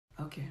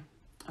Okay.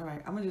 All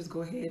right. I'm going to just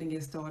go ahead and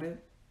get started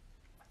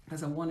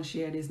because I want to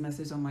share this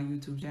message on my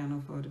YouTube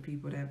channel for the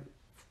people that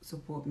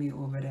support me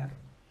over there.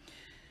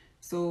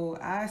 So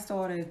I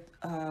started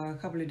a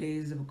couple of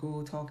days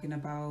ago talking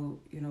about,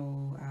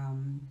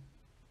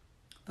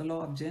 the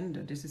law of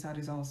gender. This is how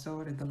this all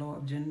started, the law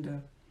of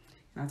gender.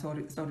 And I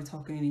started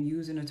talking and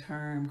using a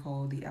term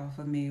called the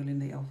alpha male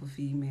and the alpha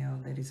female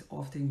that is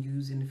often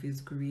used in the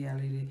physical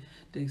reality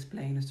to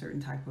explain a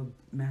certain type of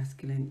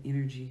masculine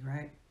energy,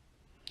 right?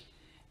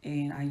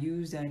 And I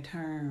use that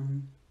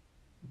term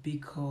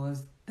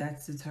because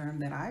that's the term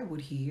that I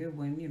would hear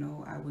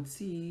when, I would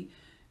see,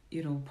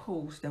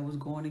 posts that was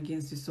going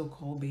against the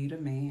so-called beta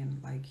man,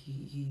 like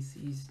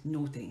he's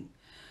nothing.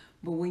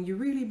 But when you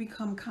really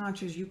become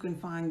conscious, you can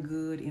find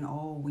good in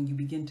all when you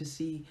begin to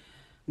see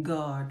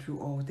God through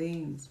all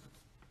things.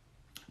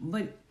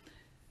 But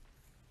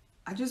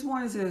I just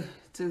wanted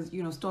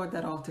to start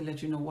that off to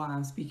let you know why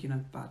I'm speaking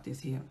about this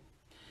here.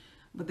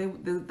 But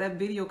that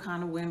video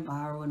kind of went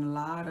viral and a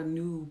lot of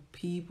new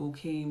people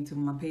came to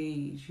my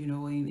page,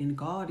 and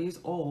God is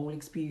all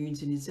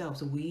experiencing itself.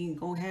 So we ain't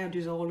going to have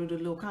just all of the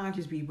little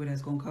conscious people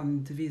that's going to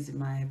come to visit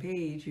my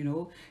page, They're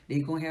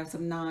going to have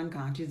some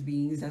non-conscious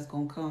beings that's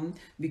going to come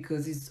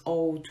because it's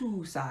all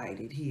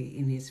two-sided here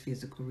in this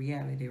physical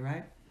reality,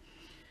 right?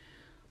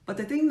 But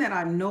the thing that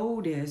I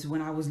noticed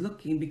when I was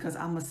looking, because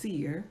I'm a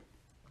seer,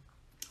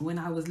 when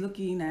I was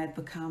looking at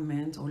the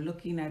comments or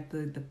looking at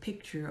the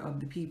picture of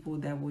the people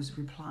that was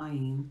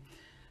replying,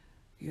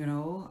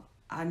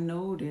 I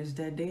noticed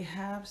that they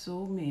have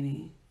so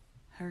many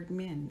hurt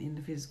men in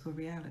the physical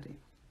reality.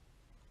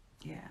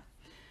 Yeah.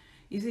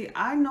 You see,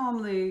 I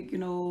normally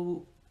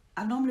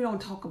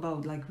don't talk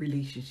about like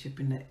relationship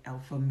and the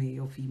alpha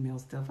male, female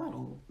stuff. I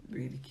don't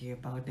really care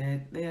about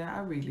that. Yeah,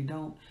 I really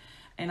don't.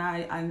 And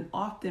I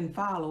often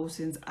follow,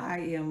 since I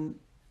am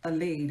a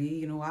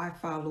lady, I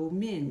follow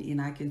men and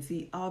I can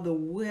see other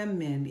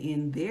women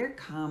in their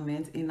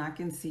comments and I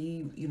can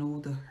see,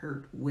 the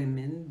hurt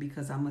women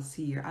because I'm a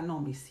seer. I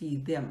normally see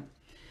them.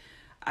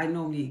 I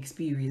normally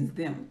experience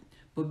them.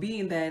 But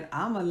being that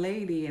I'm a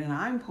lady and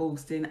I'm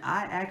posting,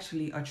 I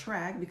actually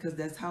attract, because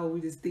that's how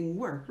this thing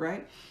works,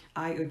 right?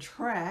 I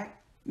attract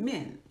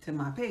men to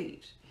my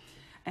page.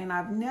 And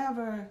I've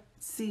never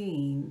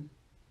seen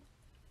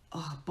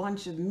a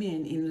bunch of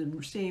men in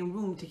the same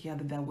room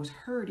together that was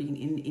hurting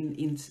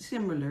in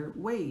similar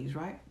ways,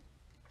 right?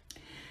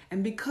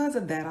 And because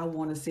of that, I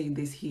want to say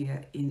this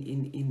here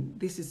in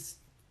this is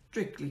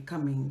strictly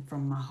coming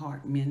from my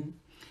heart, men.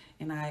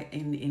 And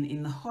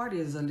in the heart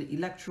is an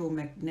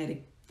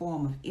electromagnetic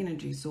form of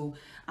energy. So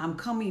I'm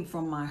coming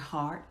from my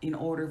heart in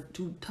order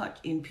to touch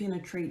and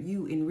penetrate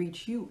you and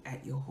reach you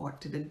at your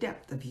heart to the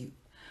depth of you.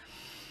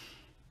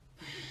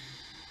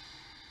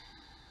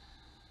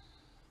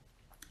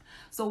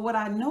 So what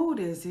I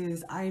notice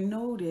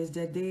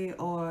that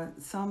there are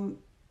some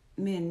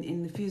men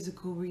in the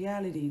physical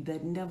reality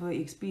that never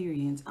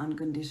experience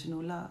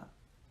unconditional love.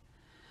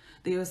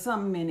 There are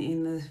some men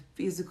in the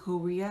physical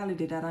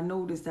reality that I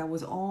noticed that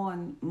was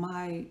on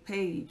my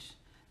page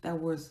that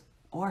was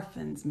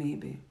orphans,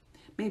 maybe.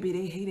 Maybe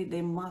they hated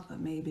their mother,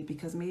 maybe,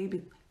 because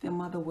maybe their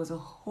mother was a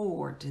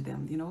whore to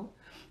them,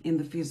 in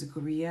the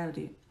physical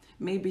reality.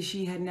 Maybe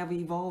she had never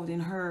evolved in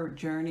her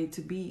journey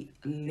to be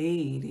a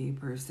lady,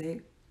 per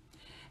se.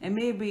 And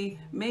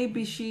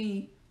maybe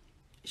she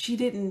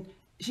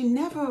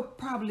never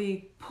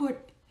probably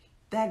put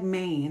that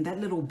man,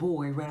 that little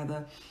boy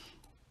rather,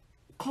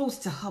 close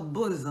to her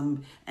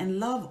bosom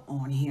and love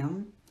on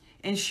him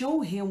and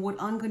show him what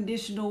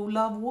unconditional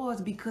love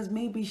was, because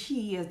maybe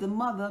she, as the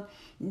mother,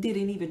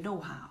 didn't even know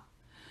how.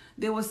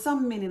 There were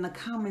some men in the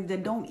comments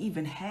that don't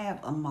even have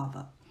a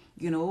mother,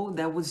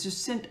 that was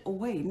just sent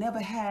away, never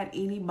had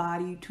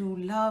anybody to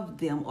love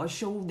them or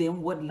show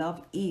them what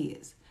love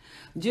is.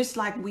 Just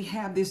like we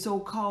have this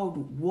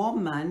so-called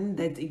woman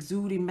that's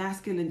exuding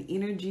masculine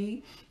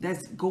energy,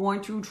 that's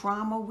going through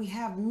trauma, we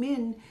have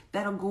men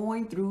that are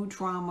going through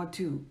trauma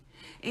too.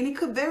 And it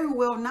could very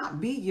well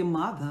not be your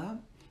mother.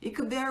 It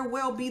could very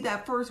well be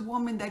that first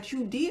woman that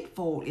you did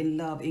fall in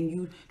love and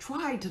you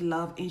tried to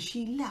love and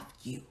she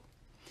left you.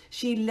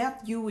 She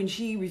left you and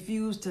she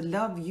refused to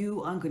love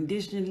you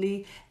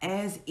unconditionally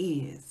as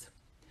is.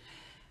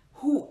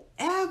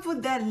 Whoever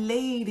that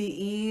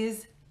lady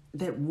is,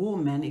 that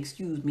woman,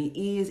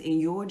 is in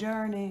your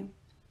journey,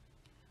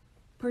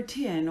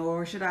 pretend,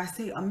 or should I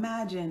say,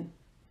 imagine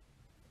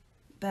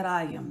that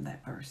I am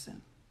that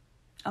person.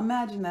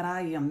 Imagine that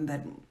I am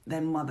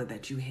that mother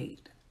that you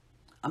hate.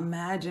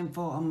 Imagine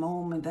for a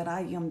moment that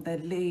I am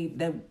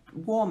that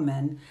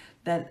woman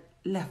that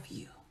left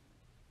you,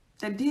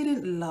 that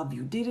didn't love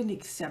you, didn't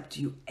accept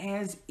you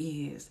as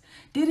is,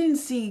 didn't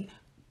see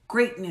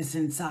greatness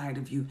inside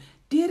of you,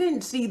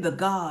 didn't see the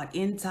God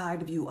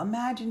inside of you.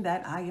 Imagine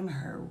that I am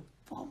her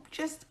for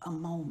just a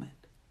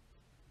moment.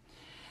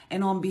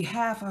 And on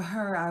behalf of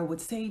her, I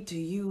would say to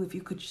you, if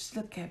you could just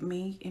look at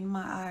me in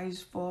my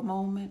eyes for a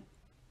moment,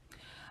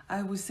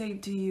 I would say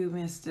to you,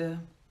 mister,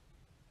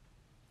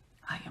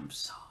 I am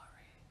sorry.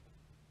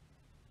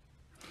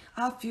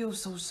 I feel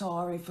so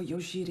sorry for your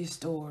shitty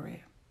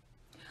story.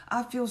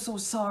 I feel so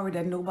sorry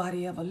that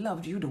nobody ever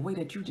loved you the way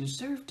that you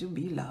deserve to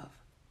be loved.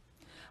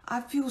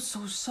 I feel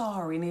so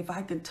sorry, and if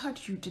I could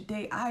touch you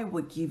today, I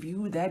would give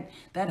you that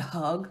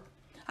hug.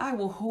 I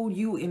will hold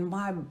you in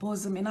my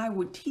bosom, and I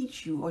would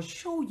teach you or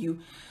show you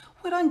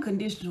what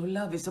unconditional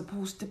love is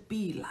supposed to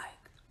be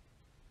like.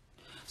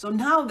 So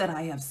now that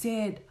I have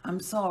said I'm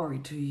sorry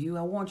to you,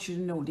 I want you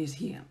to know this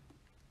here,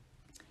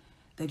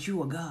 that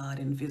you are God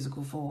in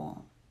physical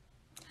form.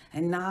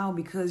 And now,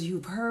 because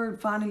you've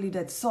heard finally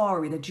that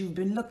sorry that you've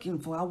been looking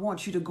for, I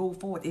want you to go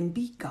forth and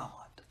be God.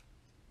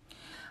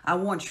 I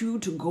want you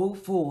to go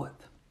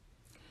forth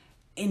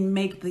and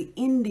make the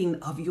ending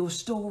of your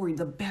story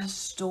the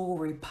best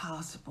story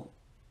possible.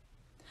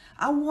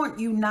 I want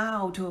you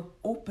now to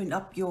open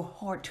up your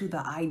heart to the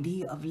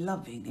idea of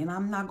loving. And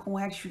I'm not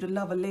going to ask you to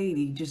love a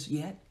lady just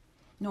yet.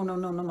 No, no,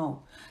 no, no,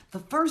 no. The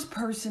first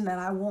person that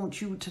I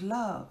want you to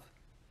love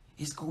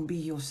is going to be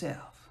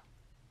yourself.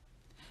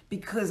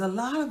 Because a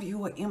lot of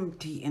you are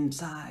empty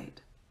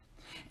inside.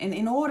 And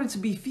in order to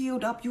be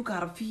filled up, you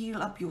got to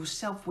fill up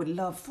yourself with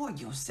love for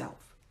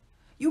yourself.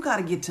 You got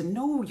to get to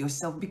know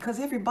yourself, because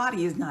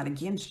everybody is not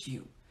against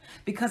you.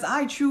 Because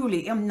I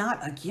truly am not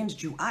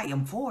against you. I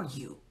am for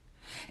you.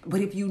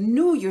 But if you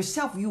knew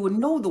yourself, you would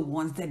know the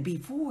ones that be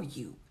for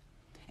you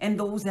and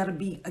those that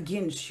be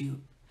against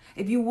you.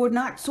 If you were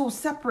not so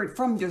separate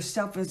from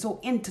yourself and so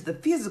into the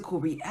physical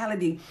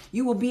reality,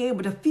 you will be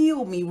able to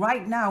feel me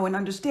right now and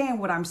understand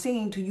what I'm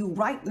saying to you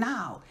right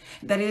now,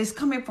 that it is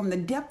coming from the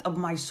depth of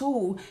my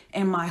soul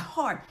and my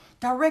heart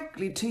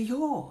directly to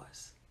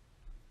yours.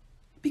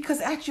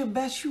 Because at your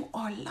best, you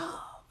are love.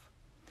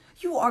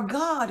 You are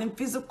God in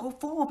physical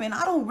form. And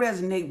I don't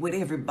resonate with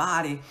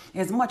everybody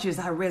as much as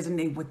I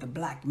resonate with the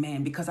black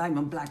man, because I'm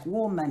a black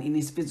woman in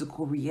his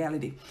physical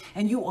reality.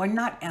 And you are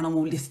not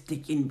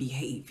animalistic in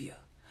behavior.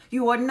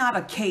 You are not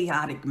a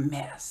chaotic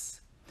mess.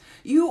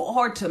 You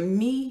are, to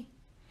me,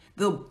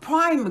 the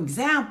prime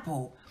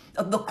example,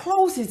 of the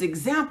closest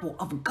example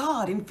of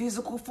God in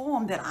physical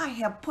form that I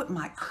have put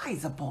my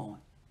eyes upon.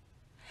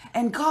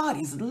 And God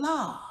is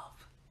love.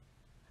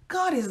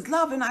 God is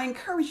love, and I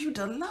encourage you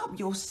to love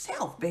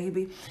yourself,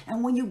 baby.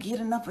 And when you get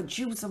enough of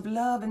juice of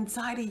love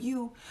inside of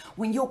you,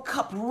 when your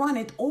cup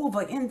runneth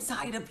over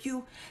inside of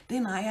you,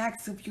 then I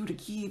ask of you to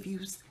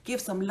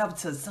give some love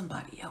to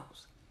somebody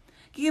else.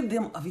 Give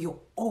them of your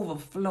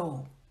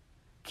overflow.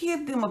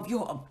 Give them of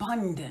your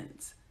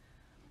abundance.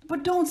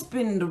 But don't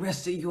spend the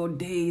rest of your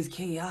days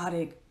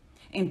chaotic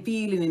and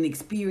feeling and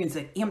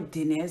experiencing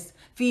emptiness,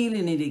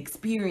 feeling and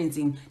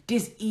experiencing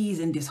dis-ease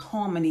and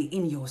disharmony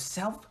in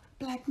yourself,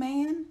 black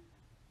man.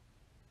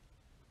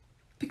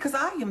 Because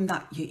I am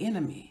not your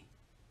enemy.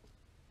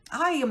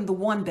 I am the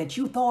one that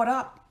you thought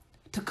up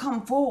to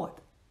come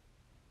forth,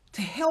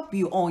 to help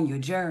you on your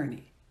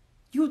journey.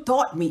 You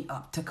thought me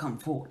up to come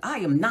forth. I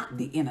am not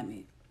the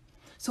enemy.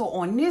 So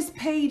on this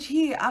page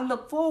here, I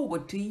look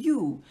forward to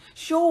you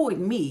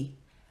showing me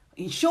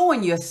and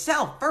showing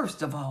yourself,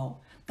 first of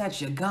all, that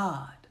you're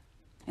God.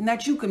 And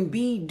that you can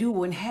be,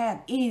 do, and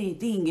have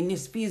anything in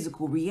this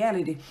physical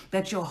reality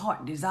that your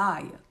heart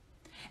desires,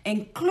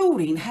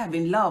 including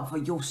having love for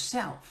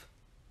yourself.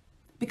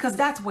 Because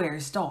that's where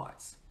it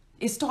starts.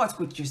 It starts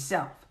with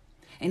yourself.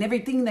 And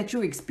everything that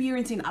you're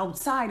experiencing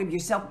outside of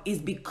yourself is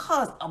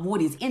because of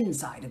what is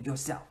inside of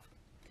yourself.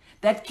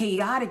 That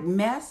chaotic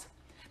mess,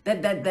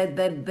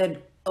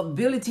 that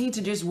ability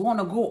to just want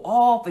to go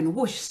off and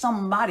wish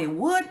somebody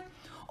would,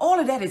 all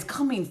of that is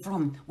coming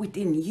from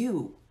within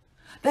you.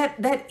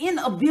 That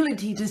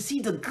inability to see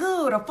the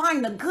good or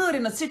find the good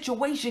in a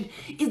situation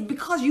is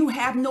because you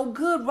have no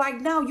good right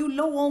now. You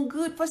low on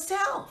good for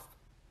self.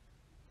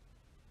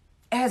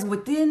 As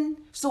within,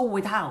 so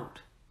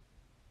without.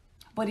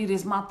 But it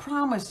is my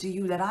promise to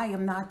you that I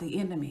am not the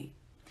enemy.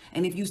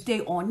 And if you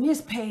stay on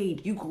this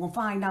page, you're going to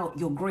find out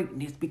your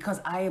greatness, because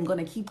I am going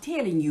to keep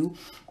telling you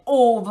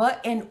over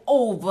and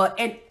over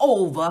and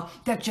over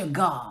that you're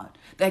God,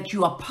 that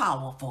you are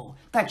powerful,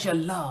 that you're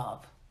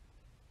love.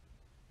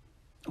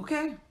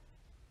 Okay?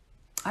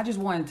 I just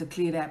wanted to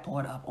clear that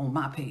part up on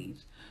my page.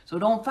 So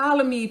don't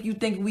follow me if you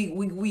think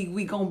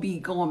we gonna be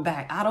going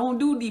back. I don't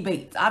do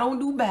debates. I don't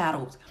do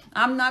battles.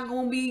 I'm not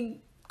gonna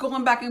be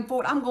going back and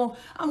forth. I'm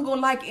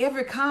gonna like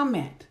every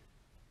comment.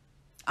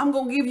 I'm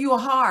gonna give you a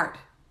heart.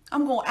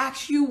 I'm gonna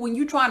ask you when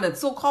you trying to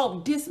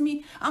so-called diss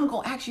me. I'm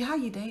gonna ask you how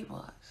your day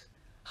was.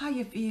 How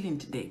you feeling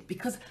today?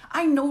 Because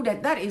I know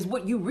that is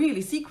what you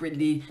really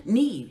secretly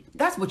need.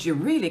 That's what you're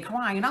really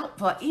crying out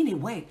for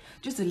anyway.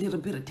 Just a little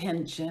bit of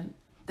attention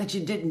that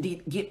you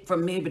didn't get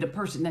from maybe the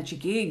person that you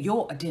gave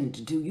your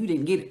attention to. You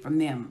didn't get it from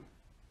them.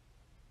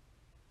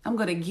 I'm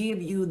going to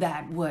give you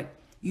that what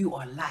you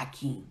are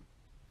lacking.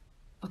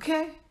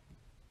 Okay?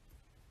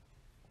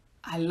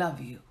 I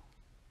love you.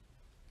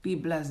 Be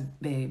blessed,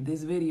 babe.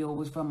 This video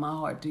was from my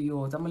heart to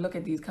yours. I'm going to look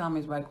at these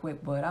comments right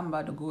quick, but I'm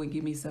about to go and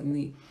give me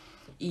something to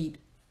eat.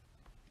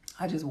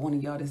 I just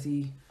wanted y'all to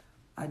see.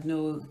 I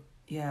know,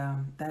 yeah,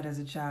 that as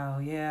a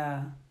child.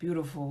 Yeah,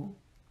 beautiful.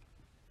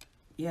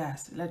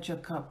 Yes, let your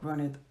cup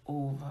runneth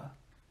over.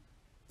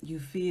 You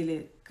feel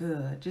it,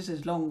 good. Just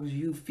as long as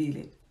you feel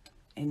it,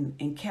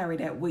 and carry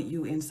that with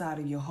you inside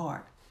of your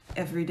heart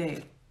every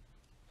day.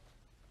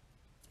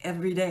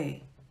 Every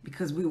day.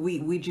 Because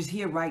we just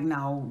hear right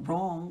now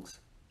wrongs.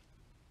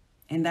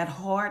 And that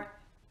heart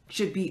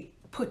should be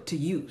put to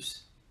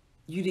use.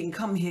 You didn't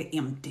come here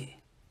empty.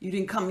 You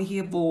didn't come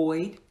here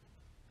void.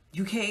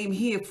 You came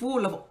here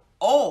full of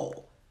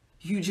all.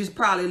 You just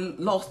probably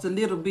lost a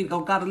little bit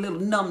or got a little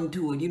numb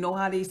to it. You know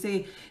how they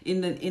say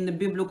in the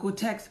biblical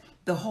text,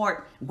 the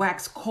heart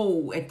waxed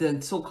cold at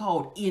the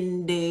so-called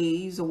end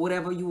days or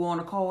whatever you want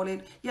to call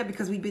it. Yeah,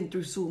 because we've been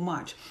through so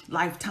much,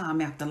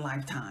 lifetime after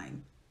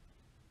lifetime.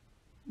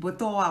 But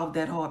throw out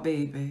that heart,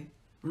 baby.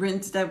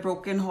 Rinse that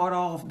broken heart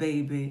off,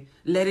 baby.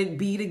 Let it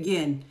beat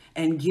again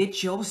and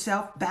get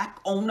yourself back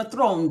on the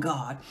throne,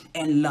 God,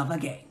 and love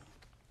again.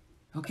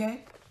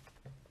 Okay?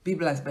 Be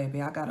blessed,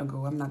 baby. I gotta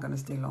go. I'm not gonna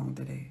stay long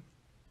today.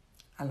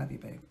 I love you,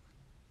 babe.